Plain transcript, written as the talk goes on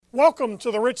Welcome to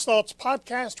the Rich Thoughts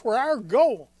Podcast, where our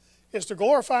goal is to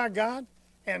glorify God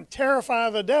and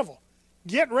terrify the devil.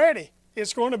 Get ready.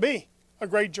 It's going to be a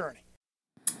great journey.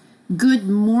 Good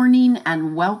morning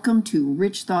and welcome to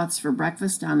Rich Thoughts for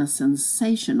Breakfast on a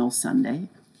sensational Sunday.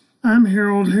 I'm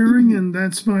Harold Herring, and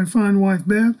that's my fine wife,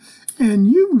 Bev.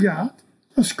 And you've got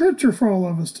a scripture for all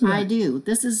of us today. I do.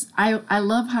 I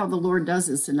love how the Lord does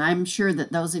this, and I'm sure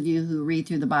that those of you who read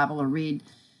through the Bible or read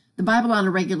the Bible on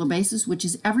a regular basis, which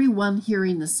is everyone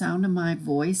hearing the sound of my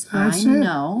voice, That's I it.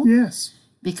 know, Yes,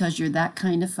 because you're that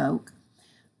kind of folk,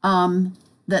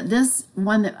 that this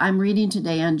one that I'm reading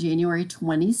today on January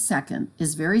 22nd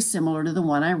is very similar to the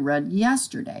one I read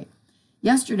yesterday.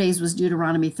 Yesterday's was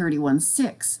Deuteronomy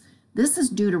 31:6. This is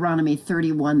Deuteronomy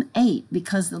 31:8,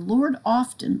 because the Lord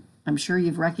often, I'm sure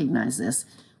you've recognized this,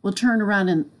 will turn around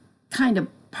and kind of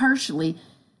partially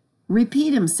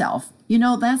repeat himself. You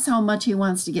know, that's how much he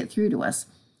wants to get through to us.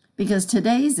 Because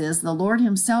today's is, the Lord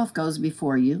himself goes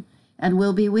before you and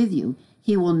will be with you.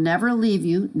 He will never leave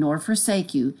you nor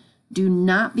forsake you. Do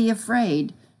not be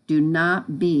afraid. Do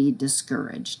not be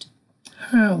discouraged.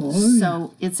 hallelujah.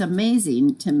 So it's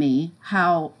amazing to me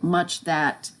how much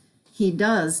that he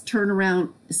does turn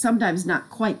around, sometimes not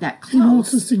quite that He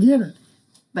wants close, us to get it.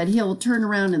 but he'll turn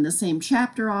around in the same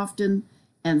chapter often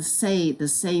and say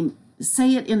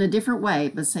it in a different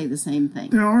way, but say the same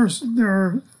thing. There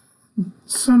are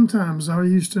sometimes, I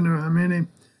used to know how many,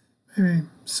 maybe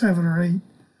 7 or 8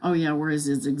 Oh yeah, whereas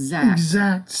it's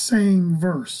exact same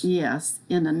verse yes,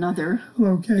 in another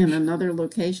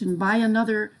location. by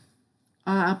another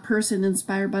person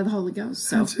inspired by the Holy Ghost.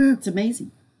 So That's it. it's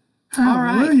amazing.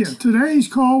 Hallelujah. All right. Today's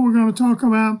call, we're going to talk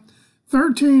about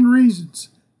 13 reasons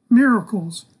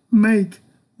miracles make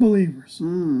believers.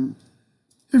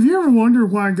 Have you ever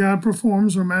wondered why God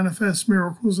performs or manifests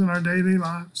miracles in our daily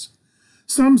lives?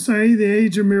 Some say the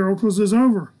age of miracles is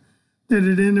over, that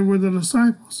it ended with the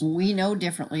disciples. We know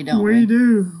differently, don't We we?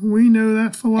 do. We know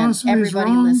that philosophy And is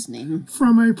everybody wrong listening.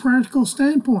 from a practical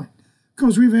standpoint,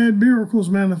 because we've had miracles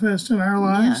manifest in our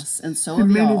lives. Yes, and so have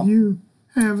and many y'all. of you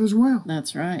have as well.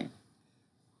 That's right.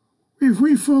 If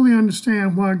we fully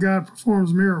understand why God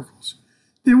performs miracles,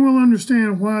 then we'll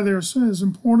understand why they're as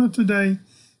important today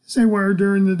as they were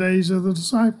during the days of the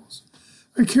disciples.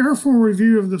 A careful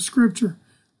review of the scripture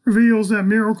reveals that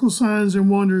miracle signs and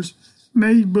wonders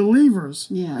made believers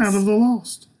Yes. out of the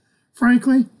lost.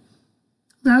 Frankly,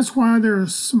 that's why there are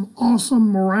some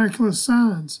awesome miraculous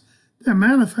signs that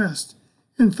manifest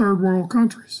in third world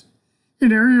countries.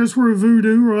 In areas where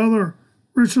voodoo or other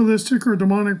ritualistic or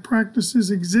demonic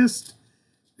practices exist,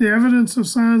 the evidence of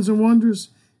signs and wonders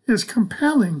is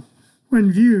compelling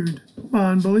when viewed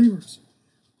by unbelievers.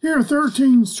 Here are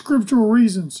 13 scriptural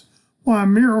reasons why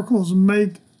miracles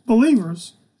make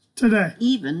believers today.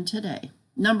 Even today.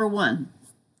 Number 1,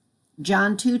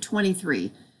 John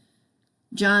 2:23.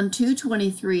 John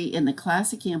 2:23 in the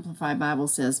Classic Amplified Bible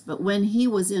says, "But when he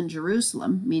was in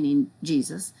Jerusalem," meaning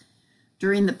Jesus,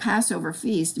 "during the Passover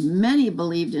feast, many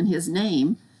believed in his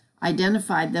name,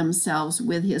 identified themselves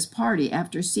with his party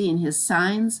after seeing his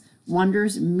signs,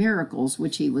 wonders, miracles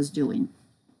which he was doing."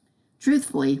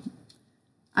 Truthfully,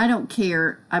 I don't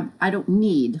care. I don't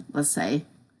need, let's say,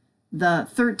 the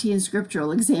 13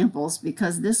 scriptural examples,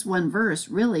 because this one verse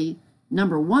really,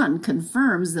 number 1,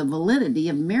 confirms the validity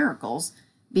of miracles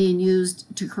being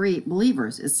used to create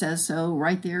believers. It says so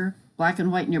right there, black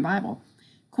and white in your Bible.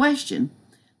 Question,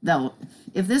 though,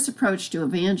 if this approach to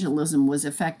evangelism was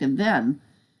effective then,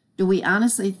 do we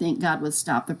honestly think God would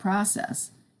stop the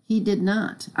process? He did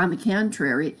not. On the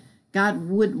contrary, God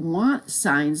would want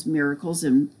signs, miracles,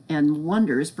 and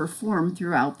wonders performed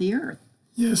throughout the earth.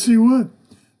 Yes, he would.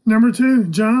 Number 2,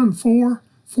 John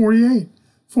 4:48.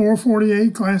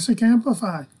 4:48, Classic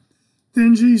Amplified.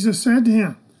 Then Jesus said to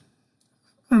him,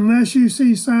 "Unless you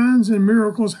see signs and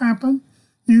miracles happen,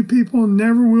 you people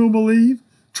never will believe,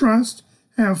 trust,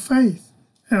 have faith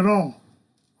at all."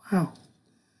 Wow.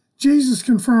 Jesus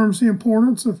confirms the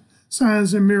importance of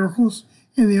signs and miracles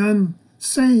in the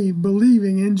unsaved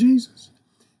believing in Jesus.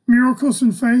 Miracles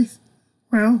and faith,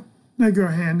 well, they go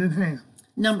hand in hand.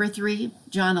 Number 3,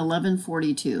 John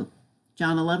 11:42.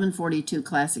 John 11:42,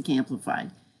 Classic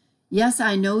Amplified. "Yes,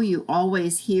 I know you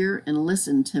always hear and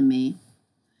listen to me,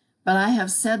 but I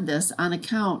have said this on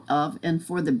account of and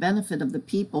for the benefit of the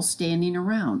people standing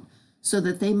around, so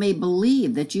that they may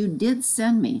believe that you did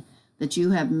send me, that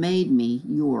you have made me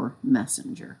your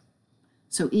messenger."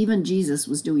 So even Jesus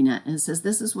was doing that. And it says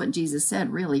this is what Jesus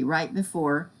said, really, right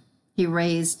before he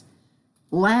raised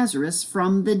Lazarus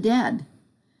from the dead.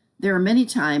 There are many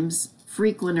times,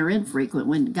 frequent or infrequent,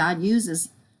 when God uses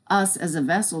us as a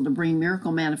vessel to bring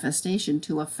miracle manifestation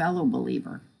to a fellow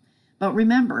believer. But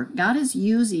remember, God is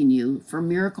using you for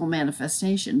miracle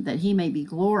manifestation that he may be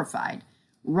glorified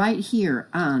right here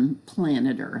on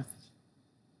planet Earth.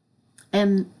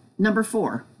 And number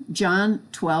 4, John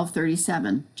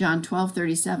 12:37. John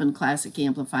 12:37, Classic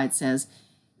Amplified says,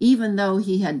 even though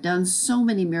he had done so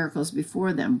many miracles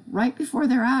before them, right before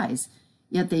their eyes,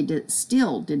 yet they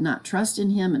still did not trust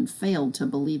in him and failed to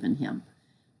believe in him.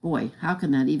 Boy, how can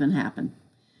that even happen?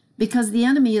 Because the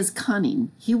enemy is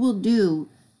cunning. He will do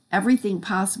everything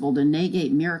possible to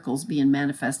negate miracles being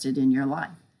manifested in your life.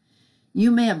 You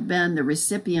may have been the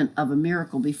recipient of a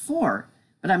miracle before,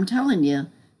 but I'm telling you,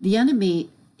 the enemy,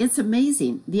 it's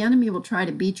amazing. The enemy will try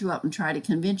to beat you up and try to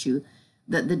convince you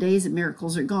that the days of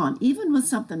miracles are gone. Even when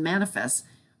something manifests,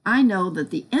 I know that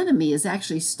the enemy is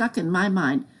actually stuck in my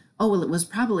mind. Oh, well, it was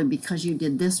probably because you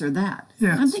did this or that.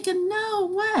 Yes. I'm thinking,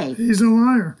 no way. He's a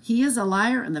liar. He is a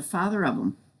liar and the father of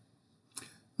them.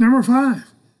 Number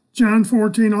 5, John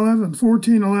 14:11.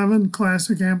 14:11,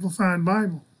 Classic Amplified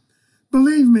Bible.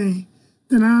 Believe me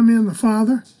that I am in the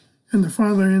Father and the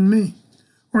Father in me.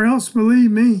 Or else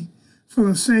believe me for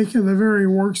the sake of the very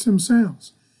works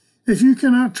themselves. If you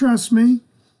cannot trust me,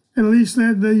 at least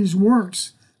let these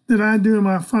works that I do in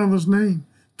my Father's name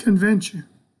convince you.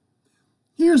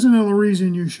 Here's another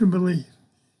reason you should believe.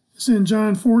 It's in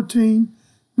John 14,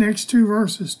 next 2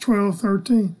 verses,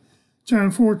 12-13.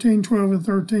 John 14, 12 and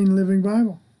 13, Living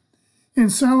Bible. In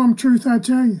solemn truth I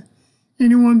tell you,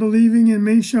 anyone believing in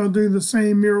me shall do the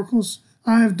same miracles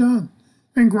I have done,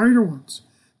 and greater ones,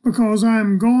 because I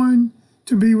am going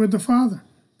to be with the Father.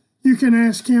 You can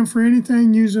ask him for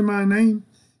anything using my name,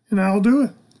 and I'll do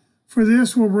it. For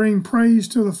this will bring praise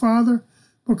to the Father,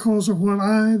 because of what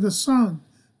I, the Son,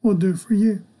 will do for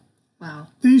you. Wow.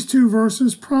 These 2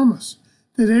 verses promise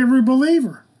that every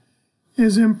believer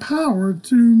is empowered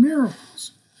to do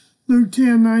miracles. Luke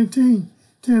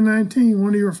 10:19,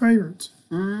 one of your favorites.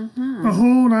 Mm-hmm.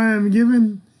 Behold, I am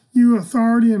giving you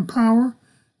authority and power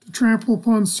to trample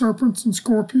upon serpents and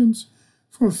scorpions,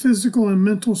 for physical and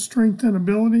mental strength and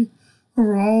ability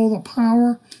over all the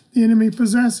power the enemy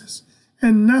possesses,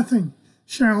 and nothing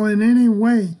shall in any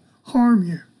way harm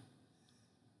you.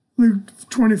 Luke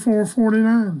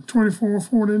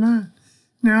 24:49.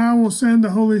 Now I will send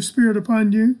the Holy Spirit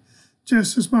upon you,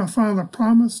 just as my Father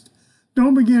promised.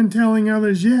 Don't begin telling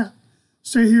others yet.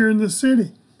 Stay here in the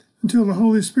city until the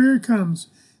Holy Spirit comes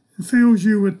and fills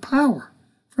you with power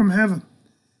from heaven.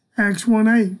 Acts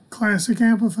 1:8, Classic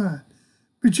Amplified.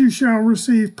 But you shall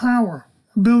receive power,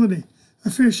 ability,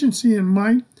 efficiency, and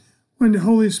might when the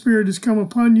Holy Spirit has come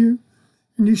upon you,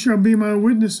 and you shall be my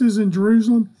witnesses in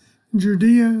Jerusalem, and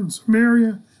Judea, and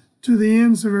Samaria, to the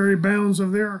ends, the very bounds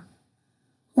of the earth.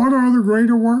 What are the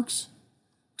greater works?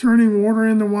 Turning water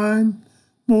into wine,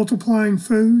 multiplying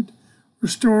food,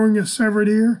 restoring a severed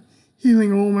ear,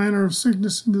 healing all manner of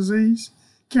sickness and disease,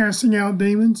 casting out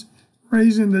demons,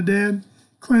 raising the dead,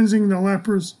 cleansing the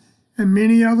lepers, and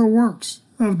many other works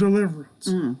of deliverance.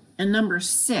 And number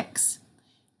 6,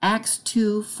 Acts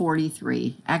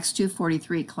 2:43. Acts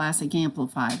 2:43, Classic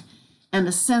Amplified. And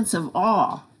a sense of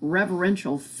awe,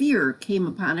 reverential fear came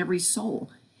upon every soul,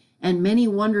 and many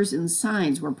wonders and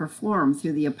signs were performed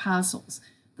through the apostles,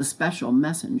 the special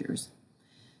messengers.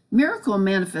 Miracle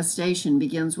manifestation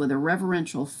begins with a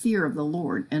reverential fear of the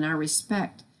Lord, and our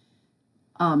respect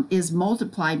is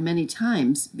multiplied many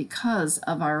times because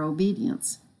of our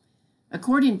obedience.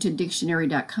 According to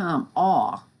dictionary.com,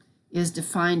 awe is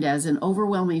defined as an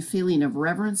overwhelming feeling of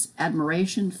reverence,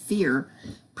 admiration, fear,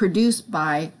 produced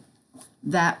by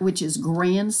that which is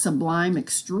grand, sublime,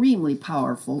 extremely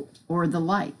powerful, or the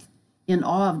like, in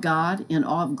awe of God, in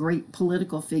awe of great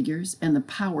political figures, and the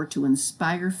power to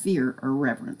inspire fear or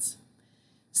reverence.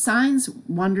 Signs,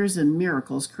 wonders, and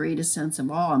miracles create a sense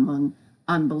of awe among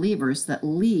unbelievers that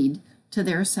lead to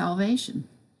their salvation.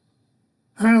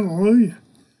 Hallelujah.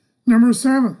 Number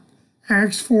 7,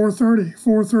 Acts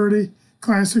 4:30,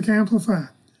 Classic Amplified.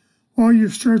 While you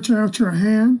stretch out your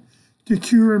hand to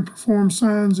cure and perform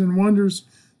signs and wonders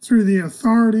through the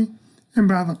authority and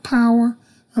by the power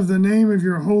of the name of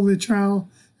your holy child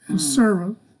and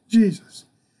servant, Jesus.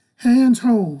 Hands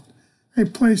hold a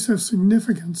place of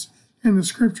significance in the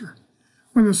scripture.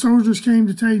 When the soldiers came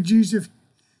to take Jesus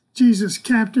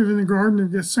captive in the Garden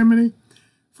of Gethsemane,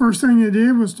 first thing they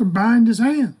did was to bind his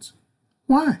hands.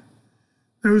 Why?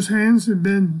 Those hands had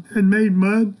made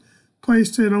mud,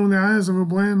 placed it on the eyes of a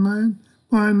blind man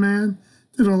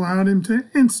that allowed him to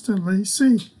instantly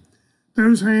see.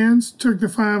 Those hands took the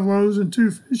 5 loaves and 2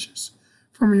 fishes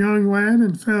from a young lad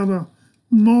and fed a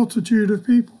multitude of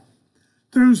people.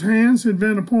 Those hands had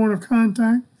been a point of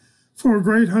contact for a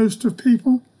great host of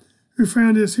people who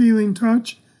found his healing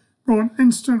touch brought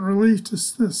instant relief to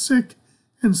the sick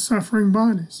and suffering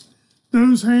bodies.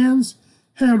 Those hands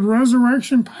had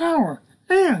resurrection power,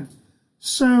 and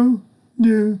so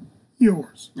do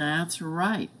yours. That's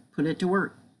right. Put it to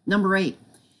work. Number 8,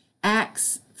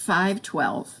 Acts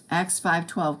 5:12. Acts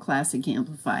 5:12, Classic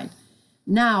Amplified.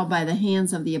 Now, by the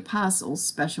hands of the apostles,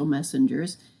 special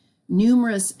messengers,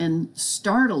 numerous and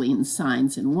startling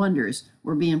signs and wonders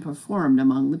were being performed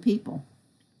among the people.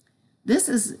 This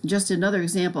is just another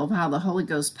example of how the Holy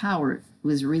Ghost power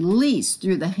was released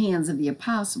through the hands of the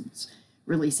apostles,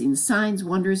 releasing signs,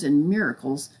 wonders, and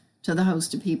miracles to the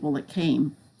host of people that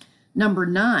came. Number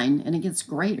 9, and it gets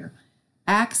greater,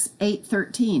 Acts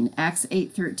 8:13. Acts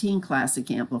 8:13, Classic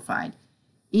Amplified.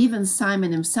 Even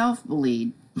Simon himself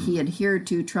believed. He adhered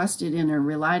to, trusted in, and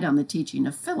relied on the teaching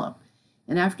of Philip,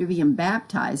 and after being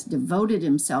baptized, devoted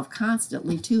himself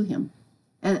constantly to him,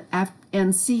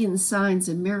 and seeing signs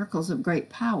and miracles of great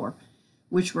power,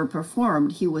 which were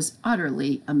performed, he was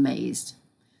utterly amazed.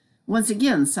 Once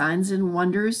again, signs and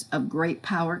wonders of great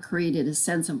power created a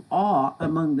sense of awe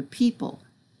among the people.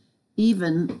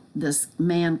 Even this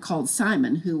man called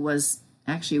Simon, who was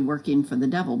actually working for the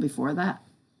devil before that.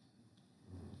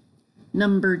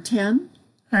 Number 10.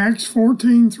 Acts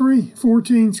 14:3.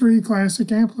 14:3,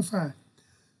 Classic Amplified.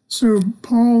 So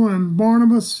Paul and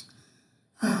Barnabas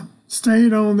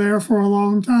stayed on there for a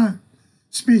long time,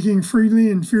 speaking freely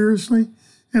and furiously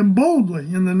and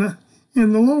boldly in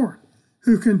the Lord,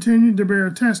 who continued to bear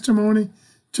testimony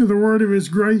to the word of his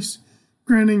grace,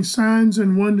 granting signs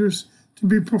and wonders to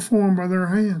be performed by their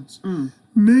hands.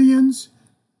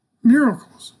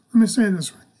 Miracles, let me say it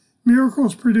this way,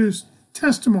 miracles produce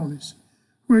testimonies,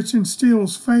 which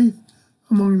instills faith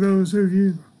among those who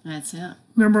view them. That's it.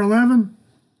 Number 11,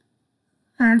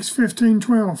 Acts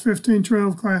 15:12.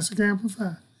 15:12, Classic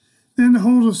Amplified. Then the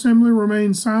whole assembly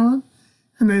remained silent,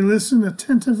 and they listened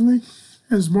attentively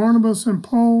as Barnabas and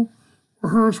Paul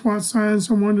rehearsed what signs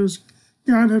and wonders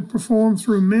God had performed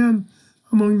through men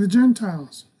among the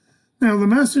Gentiles. Now, the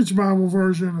Message Bible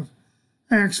version of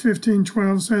Acts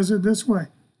 15:12 says it this way.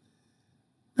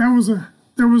 There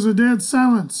was a dead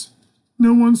silence.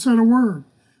 No one said a word.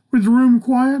 With the room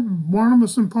quiet,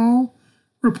 Barnabas and Paul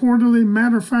reportedly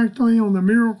matter-of-factly on the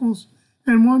miracles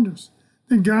and wonders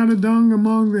that God had done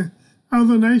among the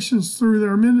other nations through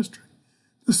their ministry.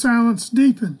 The silence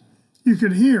deepened. You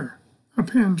could hear a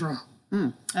pin drop.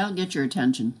 That'll get your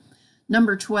attention.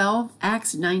 Number 12,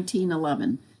 Acts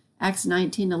 19:11. Acts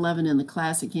 19:11 in the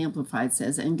Classic Amplified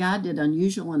says, and God did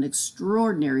unusual and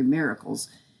extraordinary miracles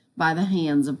by the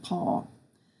hands of Paul.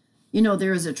 You know,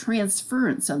 there is a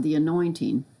transference of the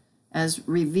anointing as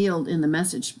revealed in the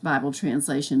Message Bible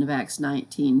translation of Acts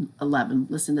 19:11.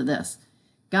 Listen to this.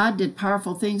 God did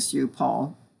powerful things through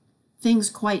Paul, things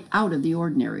quite out of the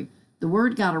ordinary. The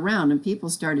word got around and people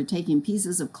started taking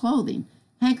pieces of clothing,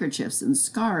 handkerchiefs and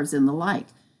scarves and the like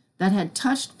that had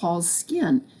touched Paul's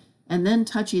skin and then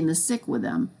touching the sick with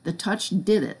them. The touch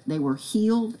did it. They were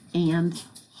healed and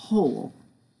whole.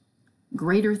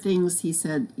 Greater things, he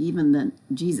said, even than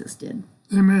Jesus did.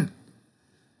 Amen.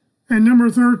 And number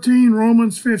 13,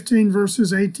 Romans 15,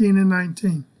 verses 18 and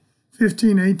 19.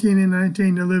 15, 18, and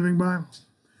 19, the Living Bible.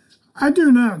 I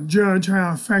do not judge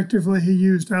how effectively he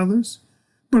used others,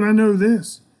 but I know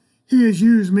this. He has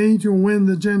used me to win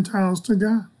the Gentiles to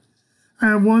God. I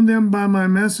have won them by my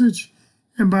message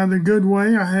and by the good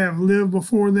way I have lived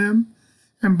before them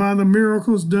and by the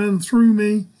miracles done through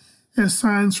me as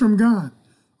signs from God,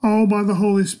 all by the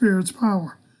Holy Spirit's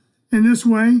power. In this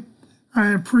way, I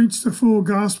have preached the full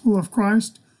gospel of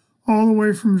Christ all the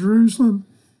way from Jerusalem,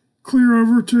 clear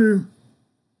over to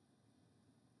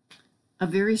a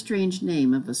very strange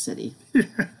name of a city.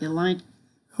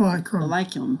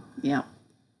 Elycum. Yeah.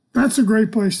 That's a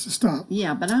great place to stop.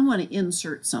 Yeah, but I want to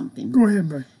insert something. Go ahead,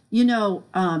 babe. You know,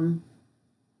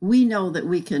 we know that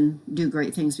we can do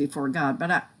great things before God,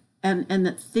 but and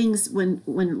that things when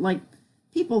like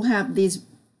people have these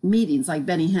meetings like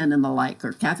Benny Hinn and the like,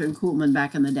 or Catherine Kuhlman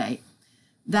back in the day,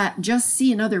 that just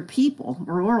seeing other people,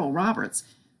 or Oral Roberts,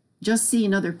 just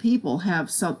seeing other people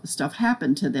have some stuff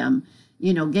happen to them,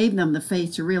 you know, gave them the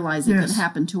faith to realize it could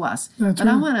happen to us. That's but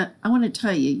right. I want to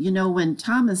tell you, you know, when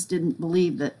Thomas didn't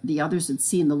believe that the others had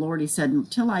seen the Lord, he said,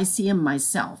 until I see him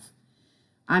myself,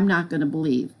 I'm not going to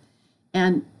believe.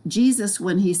 And Jesus,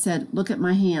 when he said, look at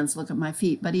my hands, look at my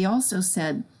feet, but he also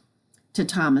said to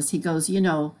Thomas, he goes, you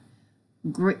know,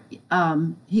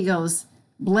 he goes,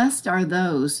 blessed are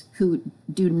those who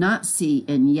do not see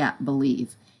and yet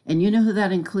believe. And you know who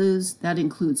that includes? That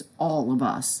includes all of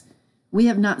us. We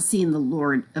have not seen the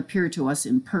Lord appear to us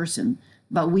in person,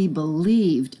 but we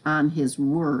believed on his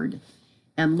word.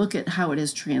 and look at how it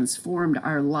has transformed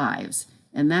our lives.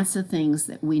 And that's the things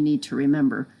that we need to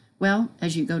remember. Well,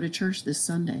 as you go to church this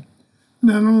Sunday.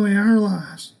 Not only our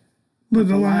lives, but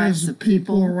the lives of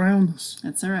people around us.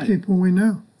 That's all right. People we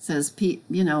know. It says,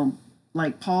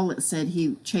 like Paul said,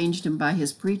 he changed him by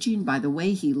his preaching, by the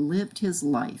way he lived his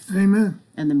life. Amen.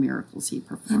 And the miracles he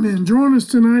performed. Amen. Join us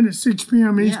tonight at 6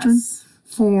 p.m. Eastern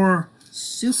for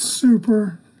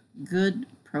super good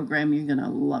program. You're going to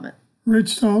love it.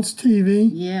 Rich Thoughts TV.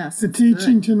 Yes. The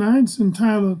teaching tonight's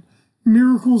entitled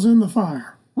Miracles in the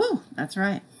Fire. Woo, that's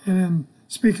right. And then,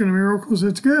 speaking of miracles,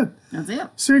 it's good. That's it.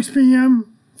 6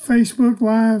 p.m. Facebook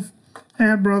Live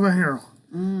at Brother Harold.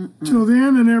 Till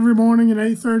then, and every morning at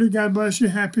 8:30, God bless you.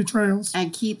 Happy trails.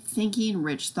 And keep thinking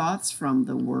rich thoughts from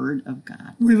the Word of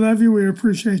God. We love you. We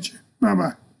appreciate you.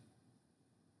 Bye-bye.